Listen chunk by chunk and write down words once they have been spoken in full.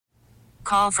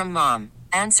call from mom.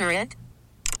 Answer it.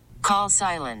 Call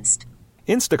silenced.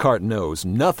 Instacart knows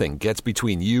nothing gets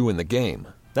between you and the game.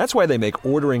 That's why they make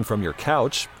ordering from your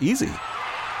couch easy.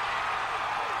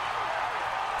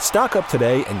 Stock up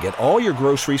today and get all your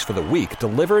groceries for the week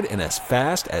delivered in as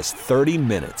fast as 30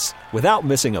 minutes without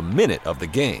missing a minute of the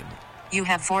game. You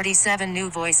have 47 new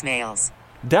voicemails.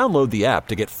 Download the app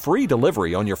to get free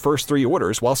delivery on your first 3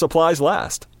 orders while supplies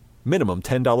last. Minimum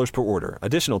 $10 per order.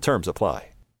 Additional terms apply.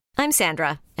 I'm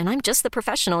Sandra, and I'm just the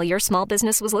professional your small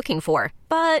business was looking for.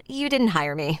 But you didn't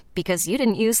hire me because you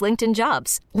didn't use LinkedIn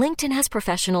Jobs. LinkedIn has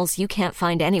professionals you can't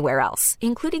find anywhere else,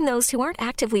 including those who aren't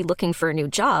actively looking for a new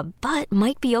job, but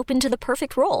might be open to the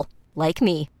perfect role, like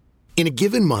me. In a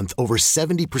given month, over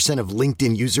 70% of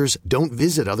LinkedIn users don't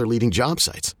visit other leading job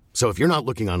sites. So if you're not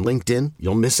looking on LinkedIn,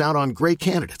 you'll miss out on great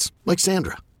candidates like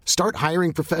Sandra. Start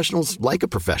hiring professionals like a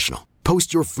professional.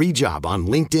 Post your free job on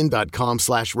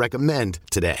linkedin.com/recommend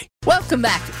today. Welcome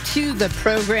back to the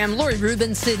program. Lori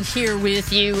Rubinson here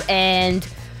with you, and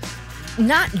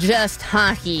not just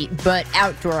hockey, but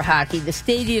outdoor hockey. The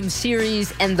Stadium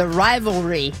Series and the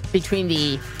rivalry between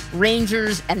the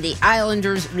Rangers and the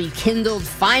Islanders rekindled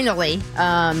finally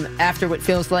after what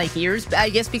feels like years, I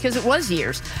guess because it was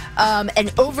years. An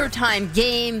overtime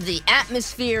game, the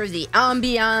atmosphere, the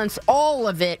ambiance, all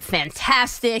of it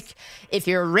fantastic. If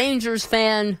you're a Rangers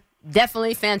fan,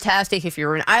 definitely fantastic. If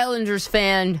you're an Islanders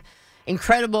fan,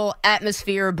 incredible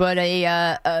atmosphere, but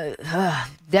a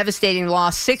devastating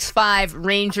loss. 6-5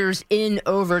 Rangers in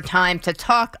overtime. To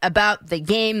talk about the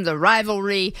game, the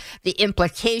rivalry, the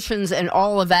implications, and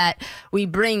all of that, we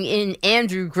bring in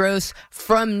Andrew Gross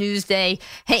from Newsday.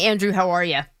 Hey, Andrew, how are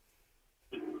you?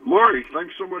 Lori,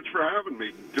 thanks so much for having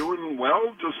me. Doing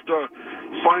well. Just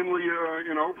finally,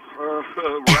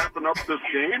 wrapping up this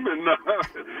game. And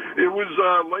it was,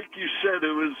 like you said,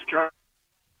 it was kind of,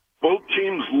 both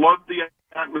teams loved the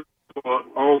atmosphere.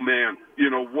 Oh, man,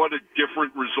 what a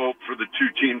different result for the two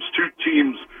teams. Two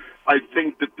teams, I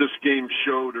think that this game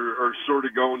showed are sort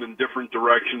of going in different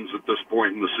directions at this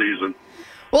point in the season.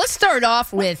 Well, let's start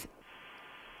off with,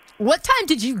 what time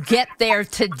did you get there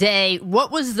today? What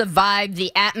was the vibe,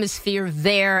 the atmosphere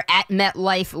there at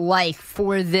MetLife like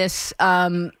for this?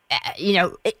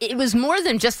 It was more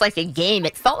than just like a game.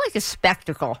 It felt like a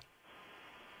spectacle.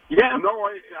 Yeah, no,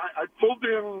 I pulled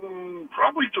in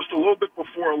probably just a little bit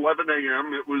before 11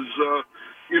 a.m. It was,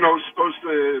 supposed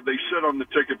to, they said on the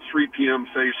ticket 3 p.m.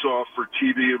 face-off for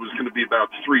TV. It was going to be about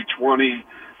 3:20.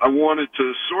 I wanted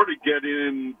to sort of get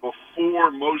in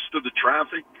before most of the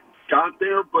traffic got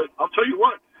there, but I'll tell you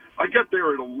what, I got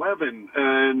there at 11,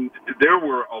 and there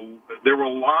were a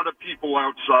lot of people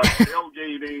outside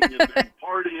tailgating and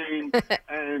partying,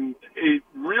 and it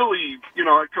really,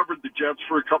 I covered the Jets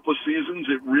for a couple of seasons.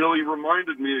 It really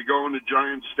reminded me of going to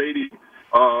Giants Stadium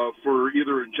for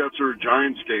either a Jets or a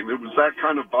Giants game. It was that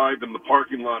kind of vibe in the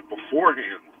parking lot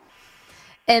beforehand.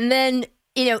 And then,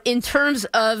 in terms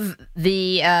of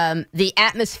the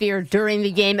atmosphere during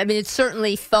the game, I mean, it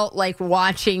certainly felt like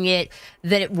watching it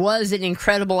that it was an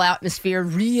incredible atmosphere,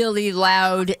 really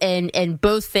loud, and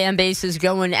both fan bases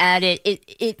going at it.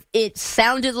 It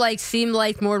seemed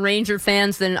like more Ranger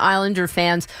fans than Islander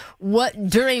fans. What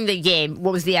during the game?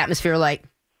 What was the atmosphere like?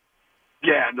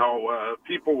 Yeah, no,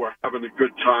 people were having a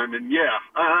good time, and yeah,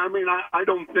 I mean, I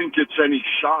don't think it's any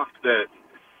shock that.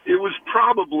 It was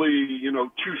probably,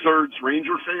 2/3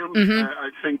 Ranger fans. Mm-hmm. I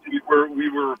think we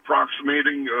were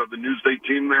approximating the Newsday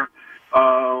team there.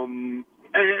 And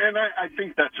I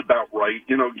think that's about right,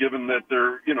 given that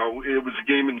it was a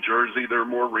game in Jersey. There are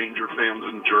more Ranger fans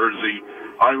in Jersey.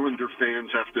 Islander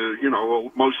fans have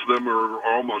to, most of them or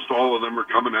almost all of them are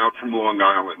coming out from Long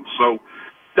Island. So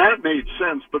that made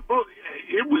sense. But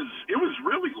it was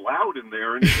really loud in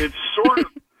there, and it's sort of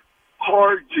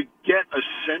hard to get a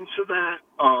sense of that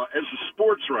as a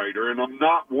sports writer, and I'm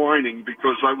not whining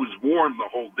because I was warm the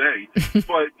whole day.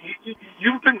 But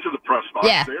you've been to the press box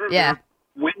there. Yeah. There are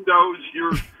windows.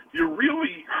 You're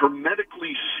really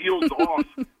hermetically sealed off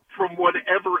from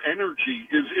whatever energy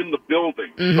is in the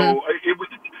building. Mm-hmm. So it was,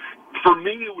 for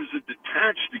me, it was a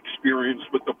detached experience.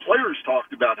 But the players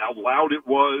talked about how loud it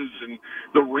was, and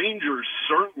the Rangers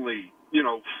certainly,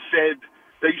 fed.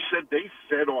 They said they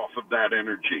fed off of that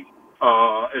energy.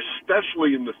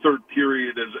 Especially in the third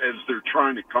period as they're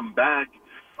trying to come back.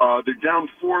 They're down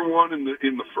 4-1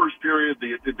 in the first period.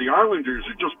 The Islanders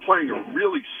are just playing a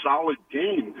really solid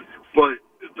game, but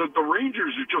the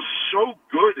Rangers are just so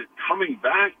good at coming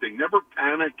back. They never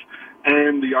panic,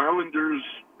 and the Islanders,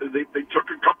 they took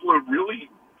a couple of really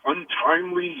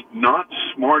untimely, not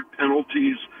smart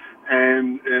penalties,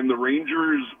 and the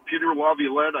Rangers, Peter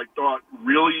Laviolette, I thought,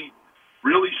 really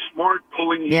smart,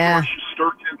 pulling precious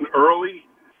Shesterkin early.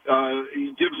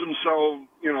 He gives himself,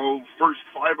 first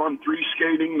 5-on-3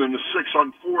 skating, then a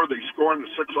 6-on-4. They score on the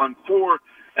 6-on-4,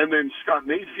 and then Scott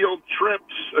Mayfield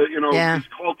trips. He's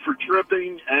called for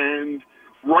tripping, and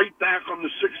right back on the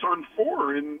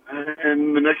 6-on-4,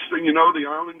 and the next thing you know, the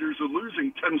Islanders are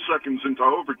losing 10 seconds into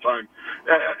overtime.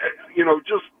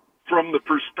 Just from the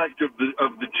perspective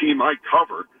of the team I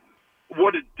cover,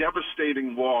 what a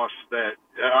devastating loss that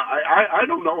I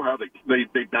don't know how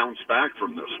they bounce back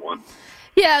from this one.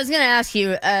 Yeah, I was going to ask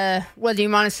you whether you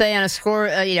want to say on a score,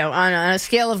 on a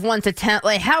scale of 1 to 10,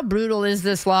 like how brutal is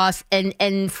this loss?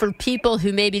 And for people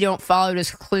who maybe don't follow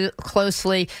this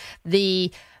closely,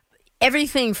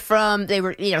 everything from they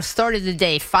were, started the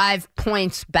day 5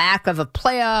 points back of a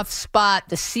playoff spot.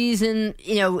 The season,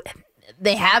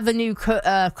 they have a new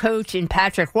coach in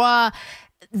Patrick Roy.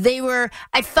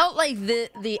 I felt like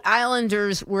the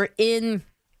Islanders were in,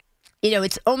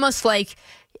 it's almost like,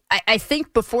 I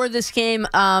think before this game,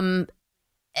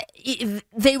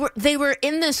 they were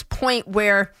in this point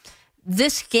where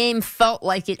this game felt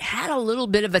like it had a little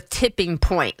bit of a tipping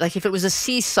point. Like if it was a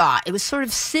seesaw, it was sort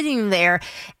of sitting there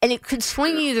and it could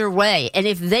swing either way. And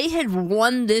if they had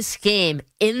won this game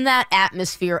in that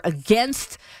atmosphere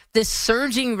against this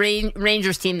surging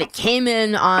Rangers team that came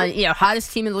in on,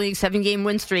 hottest team in the league, 7-game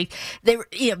win streak. They were,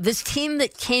 this team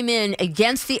that came in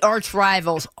against the arch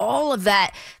rivals, all of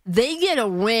that, they get a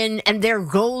win and their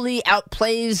goalie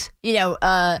outplays,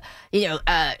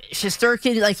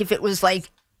 Shesterkin, like if it was like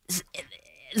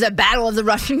the battle of the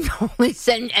Russian goalies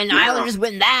and Islanders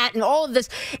win that and all of this,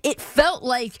 it felt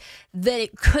like that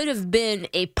it could have been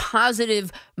a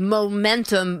positive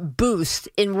momentum boost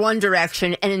in one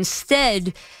direction, and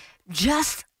instead,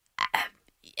 just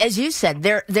as you said,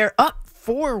 they're up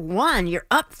 4-1. You're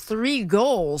up 3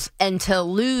 goals, and to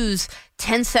lose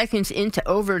 10 seconds into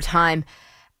overtime,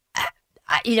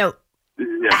 how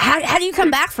do you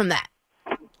come back from that?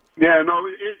 Yeah, no,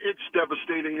 it's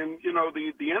devastating, and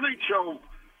the NHL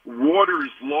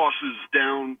waters losses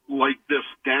down like this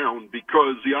down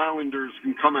because the Islanders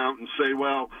can come out and say,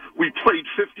 well, we played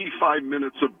 55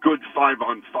 minutes of good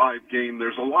 5-on-5 game.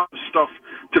 There's a lot of stuff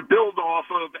to build off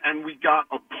of, and we got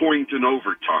a point in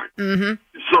overtime. Mm-hmm.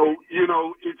 So,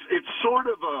 it's sort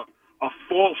of a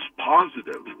false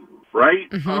positive, right?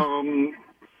 Mm-hmm.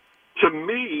 To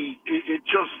me, it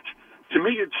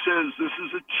says this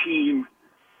is a team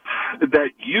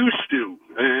that used to,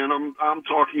 and I'm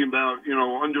talking about,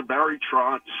 under Barry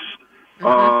Trotz,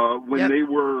 when they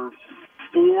were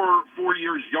four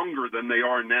years younger than they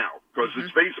are now, because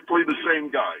it's basically the same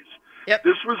guys. Yep.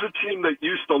 This was a team that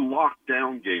used to lock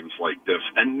down games like this,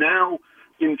 and now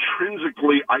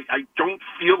intrinsically, I don't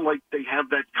feel like they have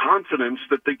that confidence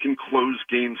that they can close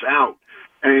games out.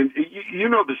 And you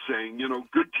know the saying,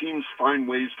 good teams find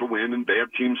ways to win and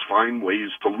bad teams find ways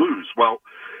to lose. Well,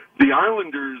 the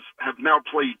Islanders have now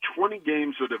played 20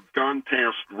 games that have gone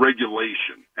past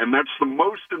regulation, and that's the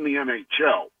most in the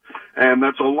NHL. And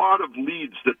that's a lot of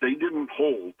leads that they didn't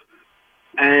hold.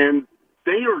 And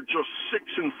they are just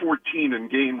 6-14 in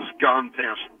games gone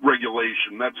past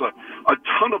regulation. That's a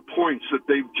ton of points that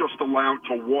they've just allowed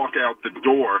to walk out the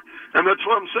door. And that's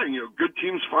what I'm saying. Good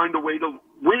teams find a way to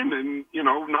win, and,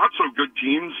 not so good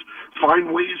teams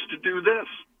find ways to do this.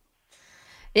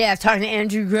 Yeah, talking to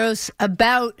Andrew Gross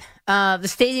about the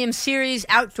Stadium Series,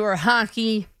 outdoor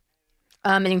hockey,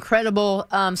 an incredible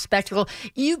spectacle.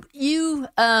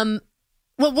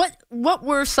 What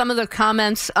were some of the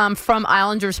comments from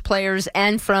Islanders players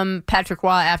and from Patrick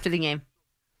Roy after the game?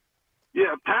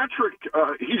 Yeah, Patrick,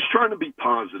 he's trying to be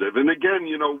positive. And again,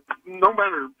 no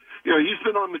matter, he's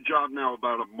been on the job now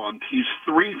about a month. He's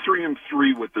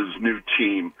 3-3-3 with his new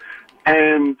team.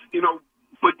 And,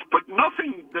 But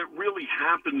nothing that really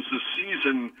happens this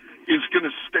season is going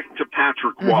to stick to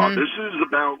Patrick Roy. Mm-hmm. This is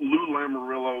about Lou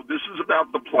Lamoriello. This is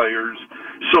about the players.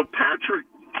 So Patrick,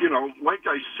 like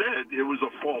I said, it was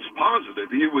a false positive.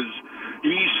 He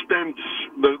spent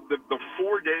the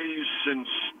 4 days since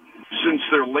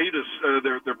their latest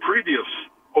their previous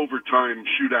overtime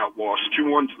shootout loss,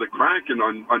 2-1 to the Kraken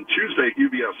on Tuesday at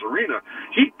UBS Arena.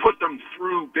 He put them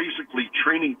through basically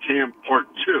training camp part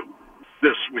 2.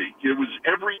 This week. It was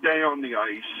every day on the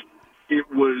ice. It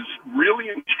was really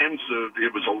intensive.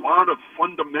 It was a lot of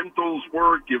fundamentals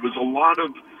work. It was a lot of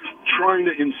trying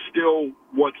to instill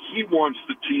what he wants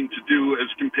the team to do as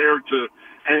compared to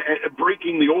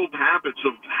breaking the old habits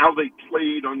of how they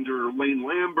played under Lane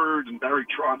Lambert and Barry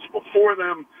Trotz before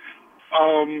them.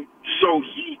 So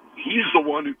he's the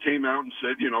one who came out and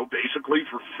said, basically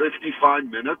for 55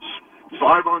 minutes,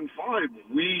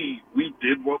 5-on-5, we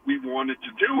did what we wanted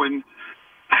to do. And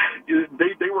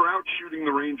they were out shooting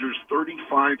the Rangers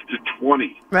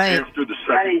 35-20 after the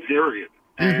second period.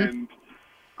 And,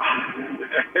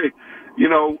 you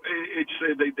know,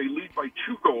 they lead by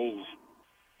 2 goals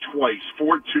twice,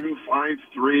 4-2,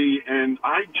 5-3, and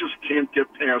I just can't get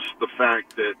past the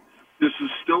fact that this is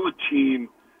still a team,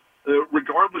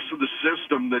 regardless of the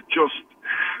system, that just,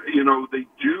 you know, they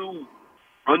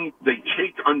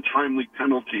take untimely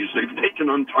penalties. They've taken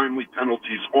untimely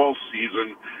penalties all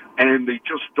season, and they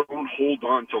just don't hold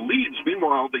on to leads.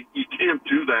 Meanwhile, you can't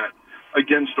do that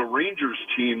against a Rangers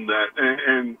team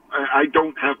and I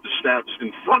don't have the stats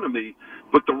in front of me,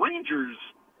 but the Rangers,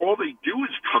 all they do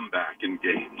is come back in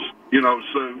games. You know,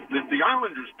 so the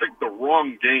Islanders picked the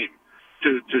wrong game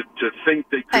to think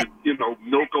they could, you know,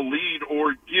 milk a lead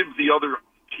or give the other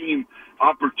team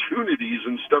opportunities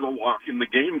instead of locking the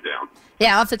game down.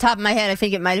 Yeah, off the top of my head, I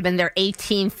think it might have been their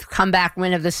 18th comeback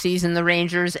win of the season, the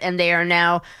Rangers, and they are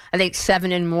now, I think,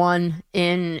 7-1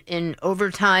 in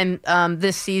overtime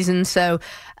this season. So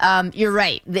you're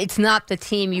right. It's not the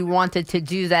team you wanted to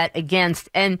do that against.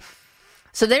 And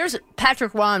so there's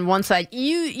Patrick Roy on one side.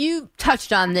 You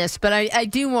touched on this, but I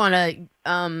do want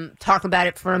to talk about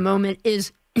it for a moment,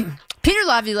 is Peter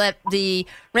Laviolette, the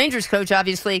Rangers coach,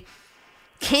 obviously,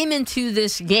 came into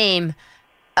this game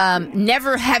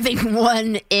never having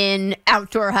won in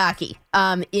outdoor hockey.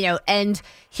 You know, and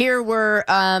here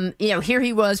here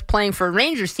he was playing for a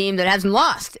Rangers team that hasn't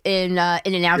lost in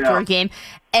an outdoor game.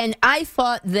 And I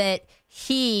thought that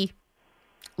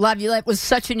Laviolette was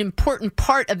such an important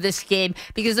part of this game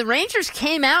because the Rangers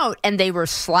came out and they were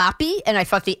sloppy, and I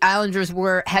thought the Islanders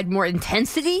had more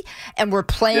intensity and were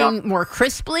playing more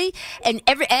crisply. And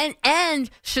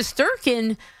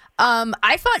Shesterkin,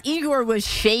 I thought Igor was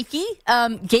shaky,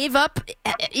 gave up,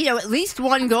 at least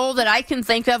one goal that I can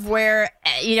think of where,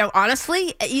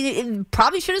 honestly,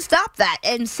 probably should have stopped that.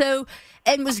 And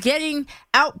was getting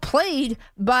outplayed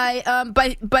by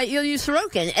Ilya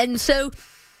Sorokin. And so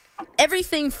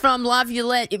everything from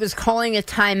Laviolette, it was calling a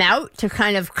timeout to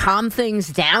kind of calm things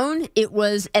down. It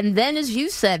was, and then as you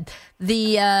said,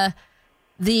 the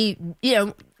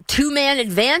two-man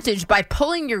advantage by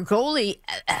pulling your goalie,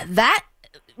 that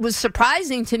was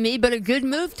surprising to me, but a good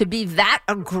move to be that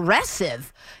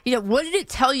aggressive. What did it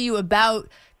tell you about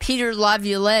Peter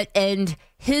Laviolette and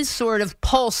his sort of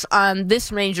pulse on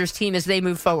this Rangers team as they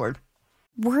move forward?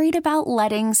 Worried about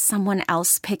letting someone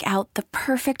else pick out the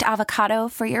perfect avocado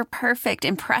for your perfect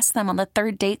impress them on the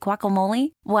third date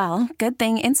guacamole? Well, good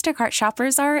thing Instacart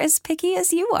shoppers are as picky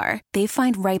as you are. They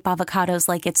find ripe avocados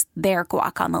like it's their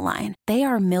guac on the line. They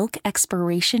are milk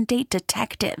expiration date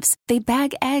detectives. They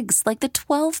bag eggs like the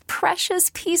 12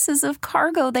 precious pieces of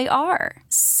cargo they are.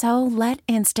 So let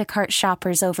Instacart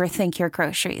shoppers overthink your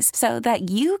groceries so that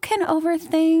you can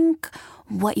overthink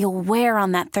what you'll wear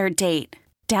on that third date.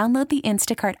 Download the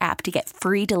Instacart app to get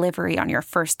free delivery on your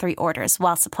first 3 orders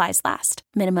while supplies last.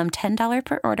 Minimum $10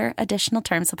 per order. Additional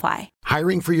terms apply.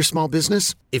 Hiring for your small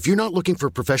business? If you're not looking for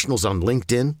professionals on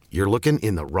LinkedIn, you're looking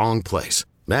in the wrong place.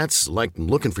 That's like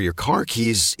looking for your car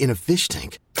keys in a fish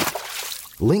tank.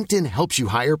 LinkedIn helps you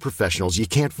hire professionals you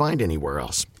can't find anywhere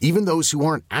else, even those who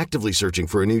aren't actively searching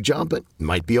for a new job but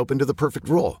might be open to the perfect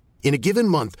role. In a given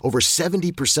month, over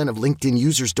 70% of LinkedIn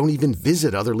users don't even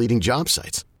visit other leading job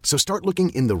sites. So start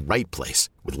looking in the right place.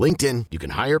 With LinkedIn, you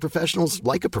can hire professionals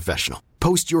like a professional.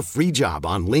 Post your free job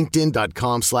on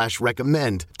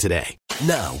linkedin.com/recommend today.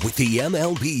 Now, with the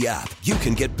MLB app, you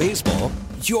can get baseball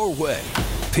your way.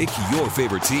 Pick your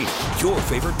favorite team, your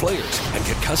favorite players, and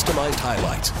get customized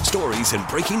highlights, stories, and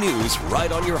breaking news right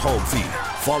on your home feed.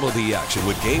 Follow the action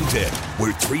with Game Day,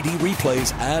 where 3D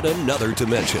replays add another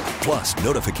dimension. Plus,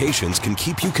 notifications can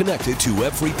keep you connected to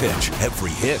every pitch,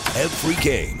 every hit, every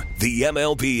game. The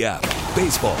MLB app.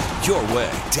 Baseball your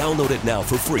way. Download it now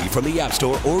for free from the App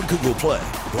Store or Google Play.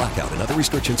 Blackout and other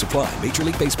restrictions apply. Major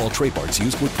League Baseball trademarks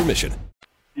used with permission.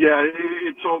 Yeah,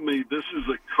 it told me this is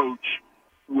a coach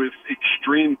with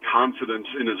extreme confidence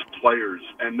in his players,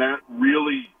 and that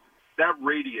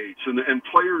radiates, and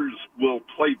players will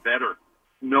play better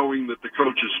knowing that the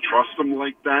coaches trust them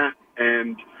like that.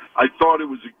 And I thought it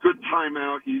was a good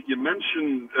timeout. You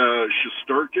mentioned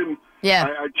Shesterkin. Yeah,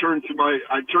 I turned to my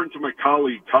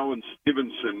colleague Colin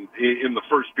Stevenson in the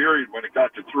first period when it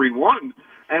got to 3-1,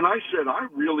 and I said, I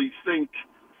really think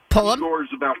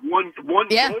Igor's about one goal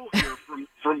here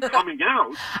from coming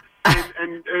out.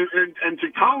 And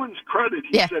to Colin's credit,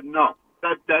 he said no.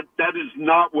 That is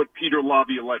not what Peter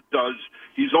Laviolette does.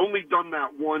 He's only done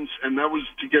that once, and that was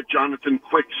to get Jonathan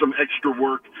Quick some extra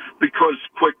work because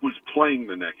Quick was playing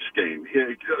the next game.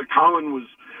 Colin was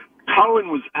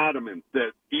adamant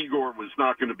that Igor was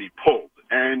not going to be pulled,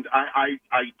 And I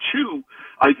too,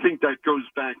 I think that goes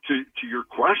back to your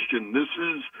question. This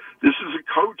is a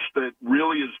coach that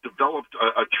really has developed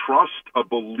a trust, a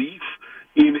belief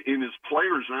in his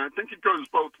players, and I think it goes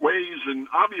both ways. And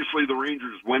obviously, the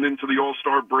Rangers went into the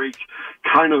All-Star break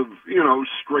kind of,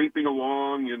 scraping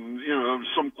along, and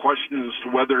some question as to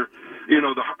whether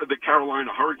the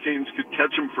Carolina Hurricanes could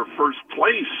catch him for first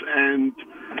place. And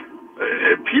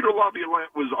Peter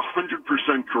Laviolette was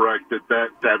 100% correct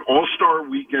that All-Star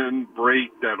weekend break,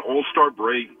 that All-Star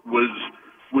break was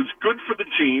good for the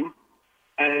team,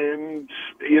 and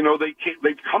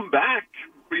they've come back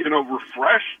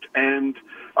refreshed, and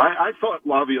I thought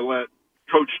Laviolette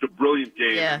coached a brilliant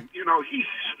game. Yeah. He's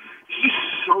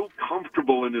so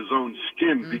comfortable in his own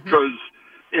skin because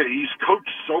he's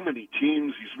coached so many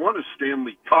teams. He's won a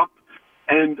Stanley Cup.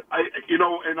 And I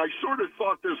sort of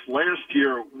thought this last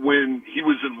year when he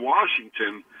was in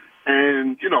Washington,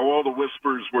 and all the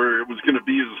whispers were it was going to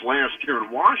be his last year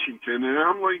in Washington, and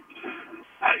I'm like,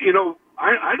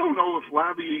 I don't know if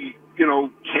Lavi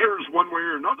cares one way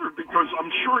or another, because I'm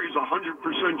sure he's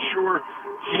 100% sure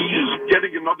he's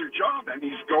getting another job and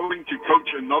he's going to coach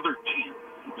another team.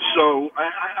 So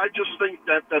I just think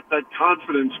that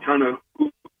confidence kind of.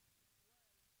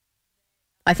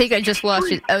 I think I just lost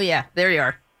you. Oh, yeah, there you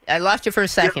are. I lost you for a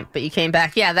second, but you came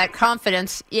back. Yeah, that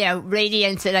confidence,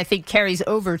 radiates and I think carries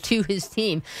over to his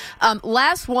team.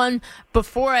 Last one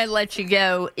before I let you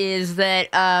go is that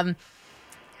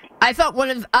I thought one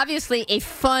of, obviously, a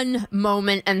fun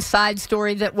moment and side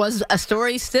story that was a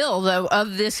story still, though,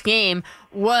 of this game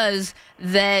was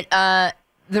that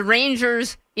the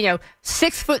Rangers, 6'7",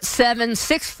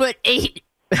 6'8",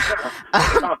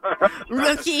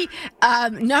 rookie,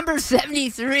 number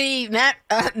 73, Matt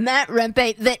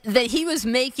Rempe, that he was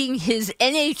making his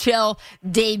NHL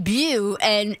debut,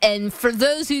 and for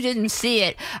those who didn't see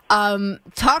it,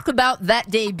 talk about that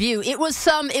debut. It was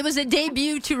a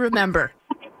debut to remember.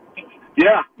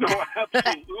 Yeah, no,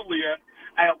 absolutely.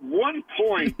 At one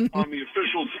point on the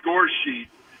official score sheet,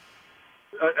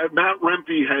 Matt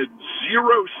Rempe had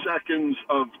 0 seconds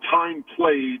of time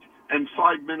played and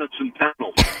 5 minutes in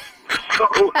penalties.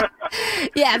 So,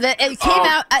 yeah, it came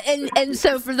out, and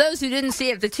so for those who didn't see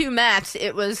it, the two Matts,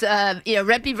 it was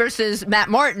Rempe versus Matt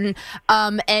Martin,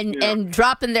 and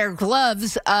dropping their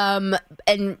gloves,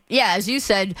 and as you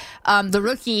said, the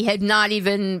rookie had not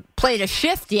even played a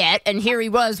shift yet, and here he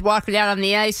was walking out on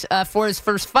the ice for his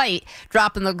first fight,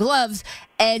 dropping the gloves.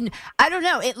 And I don't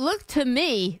know, it looked to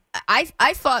me,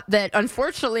 I thought that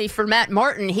unfortunately for Matt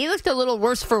Martin, he looked a little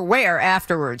worse for wear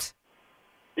afterwards.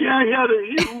 Yeah, he had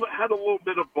a little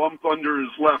bit of bump under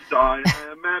his left eye.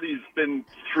 Matty's been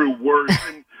through worse,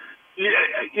 and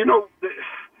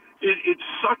it's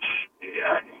such,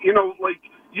 like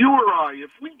you or I,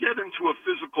 if we get into a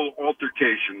physical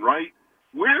altercation, right,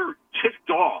 we're ticked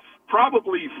off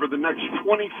probably for the next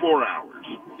 24 hours.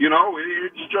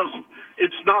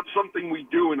 It's not something we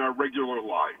do in our regular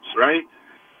lives, right?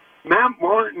 Matt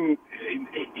Martin,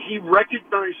 he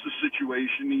recognized the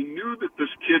situation. He knew that this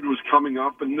kid was coming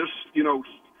up, and this,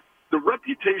 the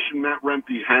reputation Matt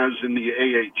Rempe has in the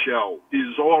AHL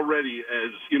is already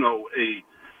as,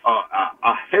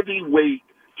 a heavyweight,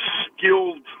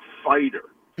 skilled fighter.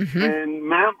 Mm-hmm. And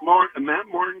Matt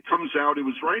Martin comes out. It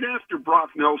was right after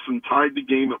Brock Nelson tied the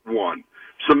game at 1.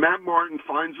 So Matt Martin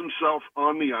finds himself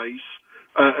on the ice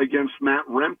against Matt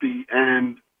Rempe,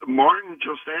 and Martin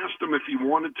just asked him if he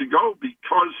wanted to go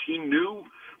because he knew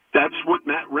that's what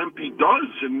Matt Rempe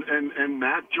does, and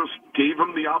Matt just gave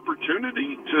him the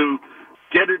opportunity to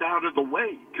get it out of the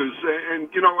way.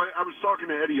 I was talking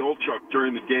to Eddie Olchuk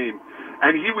during the game,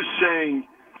 and he was saying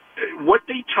what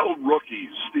they tell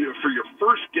rookies for your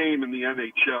first game in the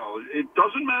NHL, it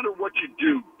doesn't matter what you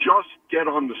do, just get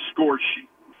on the score sheet,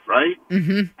 right?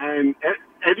 Mm-hmm. And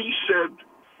Eddie said,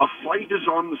 a fight is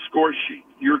on the score sheet.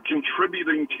 You're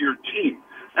contributing to your team.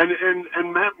 And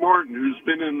Matt Martin, who's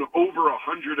been in over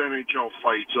 100 NHL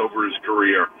fights over his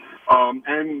career,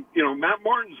 Matt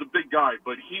Martin's a big guy,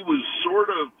 but he was sort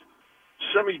of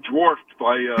semi-dwarfed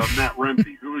by Matt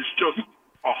Rempe, who was just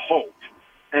a Hulk.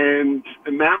 And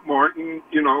Matt Martin,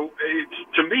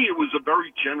 to me, it was a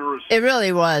very generous. It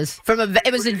really was.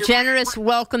 It was a generous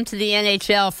welcome to the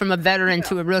NHL from a veteran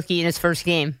to a rookie in his first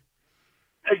game.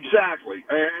 Exactly.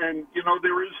 And,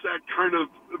 there is that kind of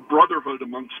brotherhood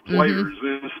amongst players,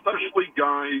 and especially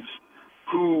guys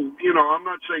who, I'm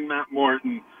not saying Matt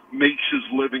Martin makes his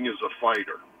living as a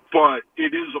fighter, but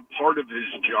it is a part of his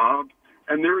job,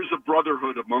 and there is a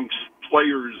brotherhood amongst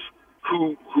players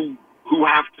who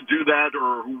have to do that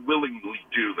or who willingly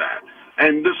do that.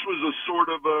 And this was a sort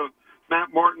of a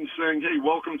Matt Martin saying, hey,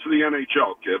 welcome to the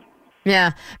NHL, kid.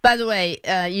 Yeah. By the way,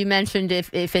 you mentioned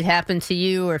if it happened to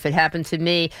you or if it happened to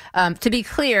me. To be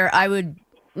clear, I would,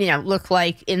 look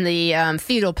like in the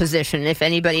fetal position if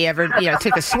anybody ever,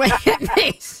 took a swing at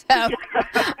me. So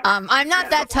I'm not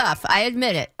that tough. I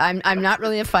admit it. I'm not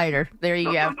really a fighter. There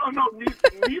you go. No.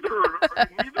 Neither am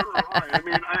I. I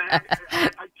mean, I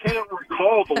can't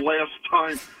recall the last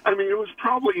time. I mean, it was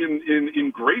probably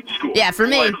in grade school. Yeah, for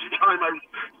me. Last time right.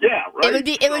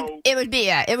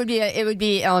 It would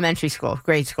be elementary school,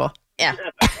 grade school. Yeah.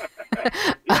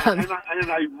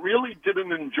 And I really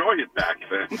didn't enjoy it back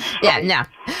then. So. Yeah, no.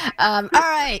 All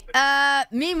right.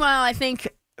 Meanwhile, I think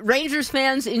Rangers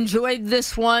fans enjoyed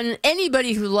this one.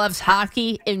 Anybody who loves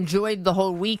hockey enjoyed the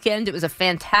whole weekend. It was a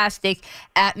fantastic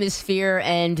atmosphere,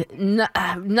 and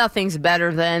nothing's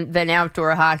better than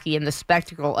outdoor hockey and the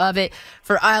spectacle of it.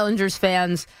 For Islanders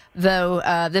fans,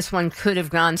 though, this one could have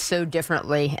gone so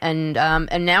differently, and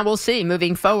now we'll see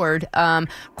moving forward.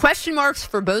 Question marks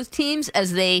for both teams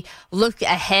as they look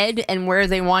ahead and where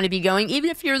they want to be going.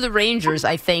 Even if you're the Rangers,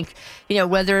 I think,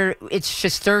 whether it's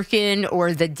Shesterkin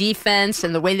or the defense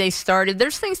and the way they started,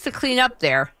 there's things to clean up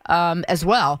there as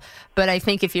well. But I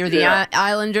think if you're the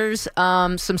Islanders,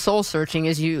 some soul searching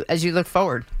as you look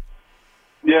forward.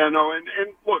 Yeah, no, and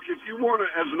look, if you want to,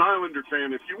 as an Islander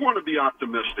fan, if you want to be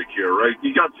optimistic here, right,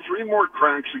 you got 3 more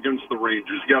cracks against the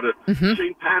Rangers. You got a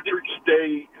St. Patrick's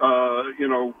Day,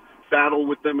 battle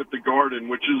with them at the Garden,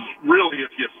 which is really, if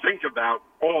you think about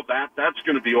all that, that's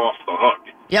going to be off the hook.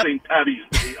 Yep. St. Patty's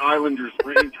Day, Islanders,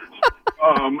 Rangers,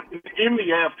 in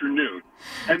the afternoon.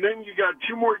 And then you got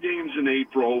 2 more games in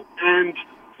April, and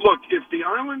look, if the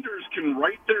Islanders can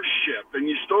right their ship, and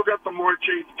you still got the March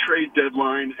 8th trade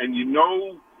deadline, and you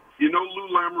know Lou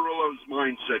Lamoriello's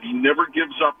mindset. He never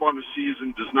gives up on a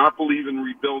season, does not believe in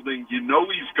rebuilding. You know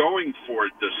he's going for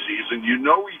it this season. You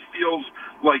know he feels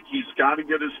like he's got to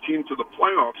get his team to the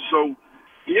playoffs. So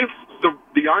if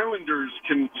the Islanders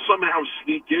can somehow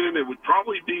sneak in, it would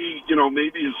probably be,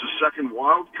 maybe as a second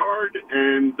wild card.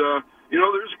 And,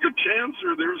 there's a good chance,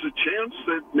 or there's a chance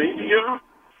that maybe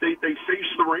they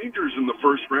face the Rangers in the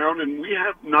first round, and we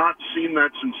have not seen that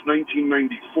since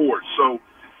 1994. So,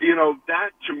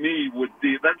 that to me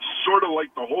that's sort of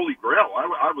like the Holy Grail.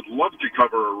 I would love to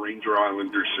cover a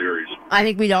Ranger-Islander series. I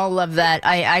think we'd all love that.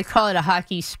 I call it a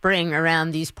hockey spring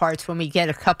around these parts when we get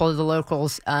a couple of the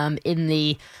locals in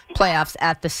the playoffs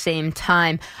at the same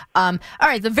time. All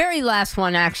right, the very last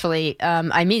one, actually,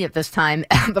 I mean it this time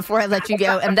before I let you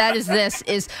go, and that is this,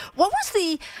 what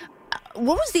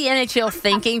was the NHL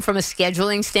thinking from a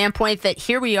scheduling standpoint that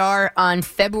here we are on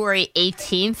February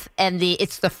 18th and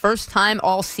it's the first time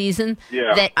all season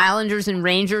that Islanders and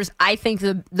Rangers, I think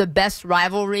the best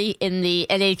rivalry in the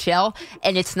NHL,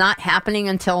 and it's not happening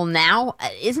until now?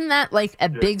 Isn't that like a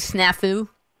big snafu?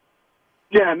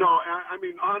 Yeah, no, I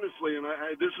mean, honestly, and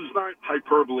this is not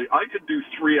hyperbole, I could do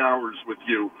 3 hours with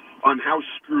you on how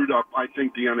screwed up I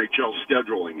think the NHL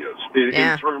scheduling is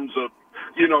in terms of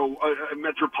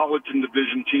Metropolitan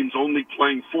Division teams only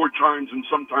playing 4 times and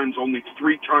sometimes only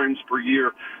 3 times per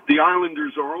year. The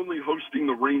Islanders are only hosting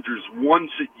the Rangers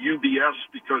once at UBS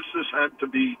because this had to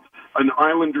be an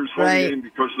Islanders home game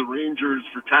because the Rangers,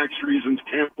 for tax reasons,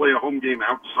 can't play a home game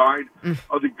outside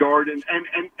of the Garden.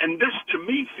 And this, to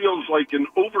me, feels like an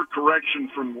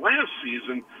overcorrection from last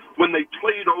season when they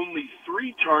played only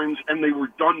 3 times and they were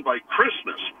done by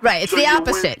Christmas. Right, it's the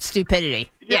opposite,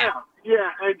 stupidity.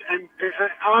 Yeah, and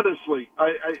honestly,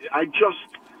 I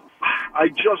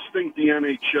just think the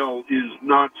NHL is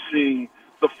not seeing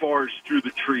the forest through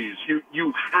the trees.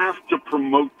 You have to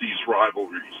promote these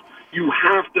rivalries. You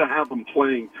have to have them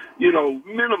playing,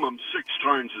 minimum 6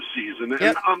 times a season.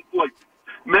 And I'm like,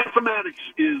 mathematics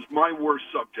is my worst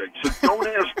subject, so don't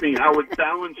ask me how it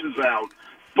balances out.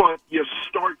 But you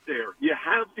start there. You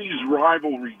have these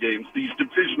rivalry games, these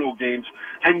divisional games,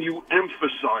 and you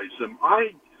emphasize them.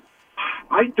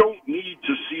 I don't need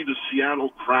to see the Seattle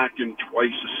Kraken twice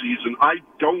a season. I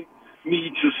don't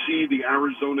need to see the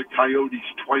Arizona Coyotes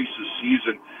twice a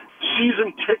season.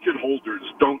 Season ticket holders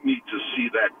don't need to see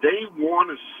that. They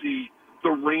want to see the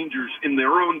Rangers in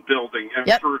their own building.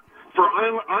 And for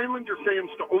Islander fans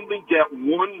to only get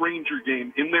 1 Ranger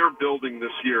game in their building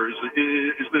this year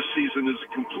this season is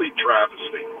a complete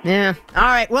travesty. Yeah. All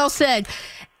right. Well said.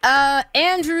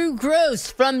 Andrew Gross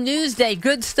from Newsday.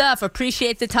 Good stuff.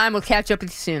 Appreciate the time. We'll catch up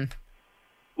with you soon.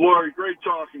 Lori, great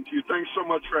talking to you. Thanks so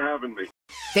much for having me.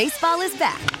 Baseball is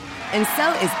back, and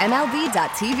so is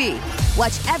MLB.tv.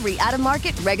 Watch every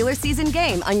out-of-market regular season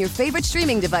game on your favorite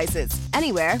streaming devices,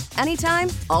 anywhere, anytime,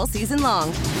 all season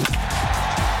long.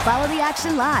 Follow the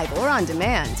action live or on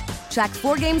demand. Track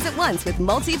 4 games at once with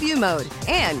multi-view mode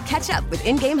and catch up with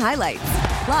in-game highlights.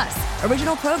 Plus,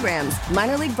 original programs,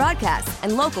 minor league broadcasts,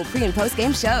 and local pre- and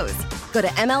post-game shows. Go to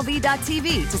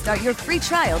MLB.tv to start your free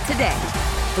trial today.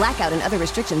 Blackout and other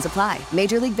restrictions apply.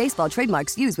 Major League Baseball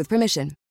trademarks used with permission.